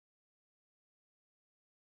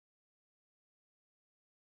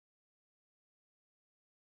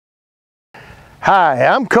Hi,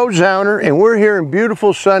 I'm Coach Zauner, and we're here in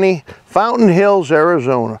beautiful sunny Fountain Hills,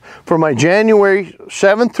 Arizona for my January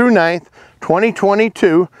 7th through 9th,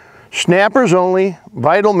 2022 Snappers Only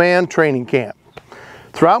Vital Man Training Camp.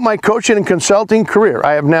 Throughout my coaching and consulting career,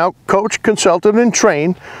 I have now coached, consulted, and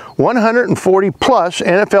trained 140 plus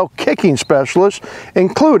NFL kicking specialists,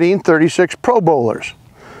 including 36 Pro Bowlers,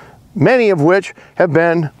 many of which have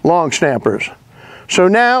been long snappers. So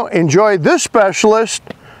now enjoy this specialist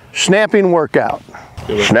snapping workout.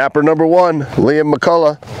 Snapper number one, Liam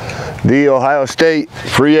McCullough, the Ohio State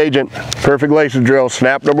free agent. Perfect laces drill,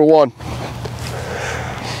 snap number one.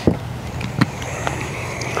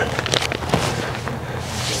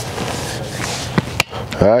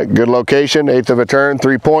 All right, good location, 1/8 of a turn,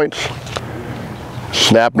 3 points.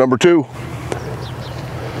 Snap number two.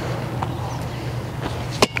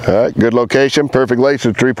 All right, good location, perfect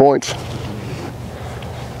laces, 3 points.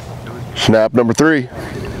 Snap number three.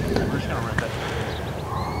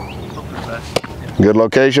 Good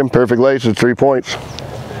location, perfect laces, 3 points.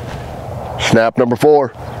 Snap number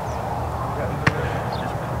four.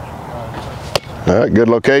 All right, good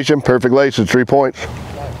location, perfect laces, 3 points.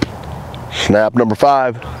 Snap number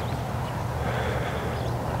five.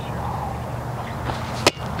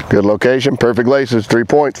 Good location, perfect laces, 3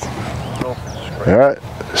 points. All right,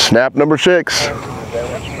 snap number six.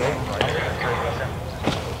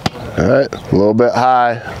 All right, a little bit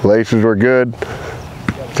high, laces were good,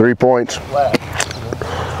 3 points.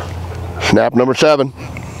 Snap number seven.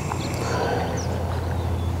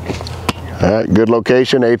 All right, good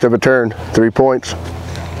location, 1/8 of a turn, 3 points.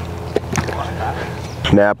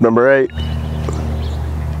 Snap number eight.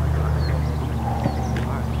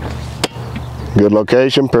 Good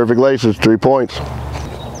location, perfect laces, 3 points.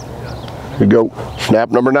 Good go.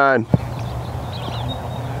 Snap number nine.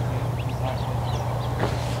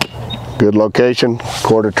 Good location,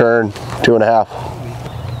 quarter turn, 2.5.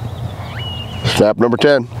 Snap number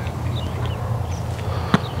 10.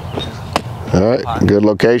 All right, good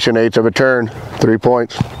location, 1/8 of a turn, 3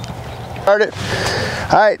 points. Start it.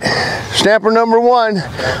 All right, snapper number one,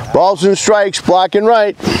 balls and strikes, blocking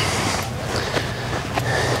right.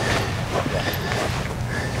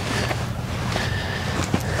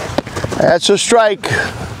 That's a strike.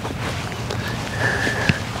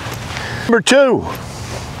 Number two.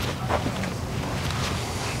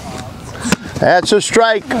 That's a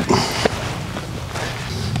strike.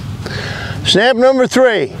 Snap number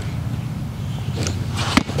three.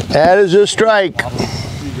 That is a strike.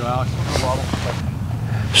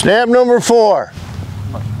 Snap number four.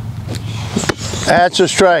 That's a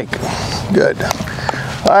strike. Good.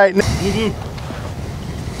 All right.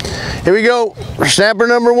 Here we go. Snapper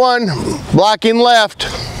number one, blocking left.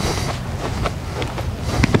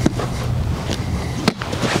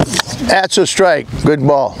 That's a strike. Good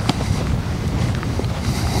ball.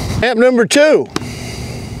 Snap number two.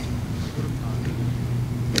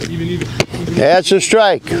 That's a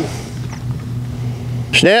strike.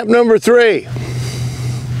 Snap number three.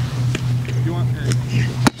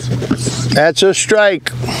 That's a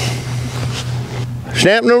strike.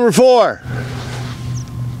 Snap number four.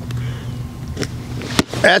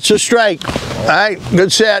 That's a strike. All right,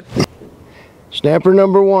 good set. Snapper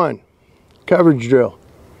number one, coverage drill.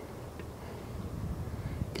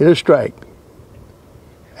 Get a strike.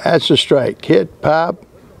 That's a strike. Hit, pop,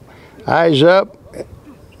 eyes up.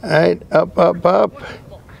 All right, up, up, up.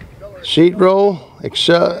 Seat roll,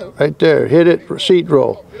 right there. Hit it, seat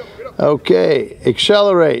roll. Okay,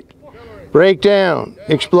 accelerate, break down,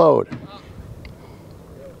 explode.